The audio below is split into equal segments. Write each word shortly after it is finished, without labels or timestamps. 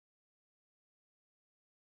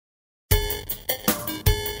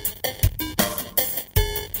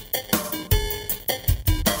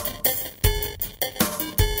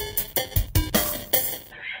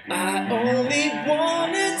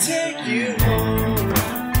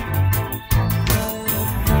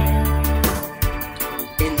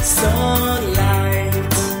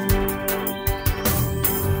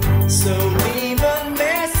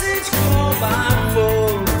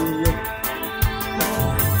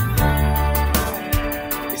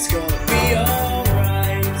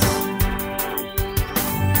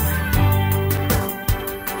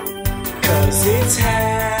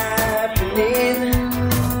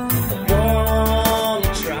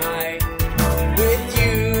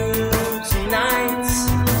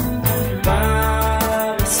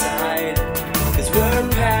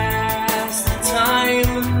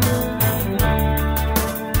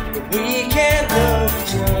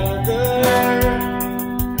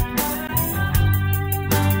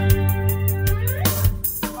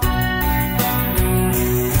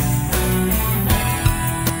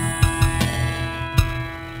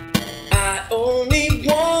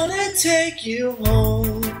you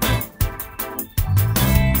home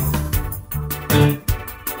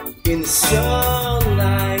in the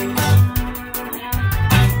sunlight.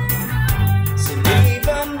 So leave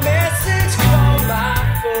a message on my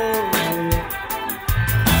phone.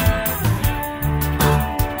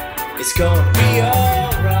 It's gonna be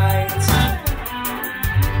alright,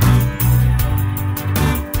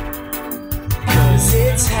 'cause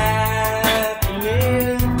it's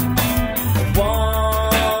happening. I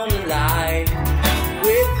wanna lie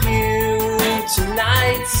with you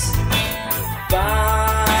tonight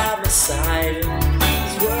by my side,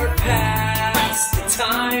 'cause we're past the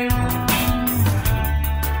time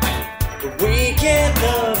that we can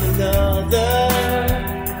love another.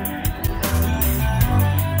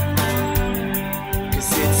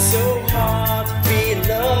 'Cause it's so hard to be in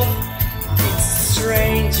love. It's the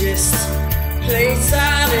strangest place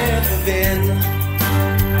I've ever been.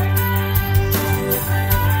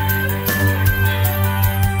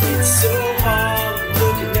 It's so hard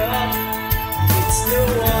looking up. It's no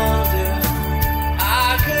wonder I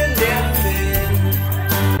could never fit.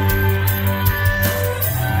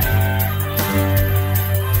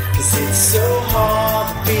 'Cause it's so hard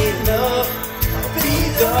to be in love. I'll be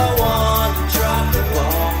the one to drop the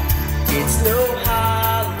ball. It's no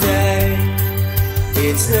holiday.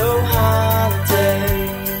 It's no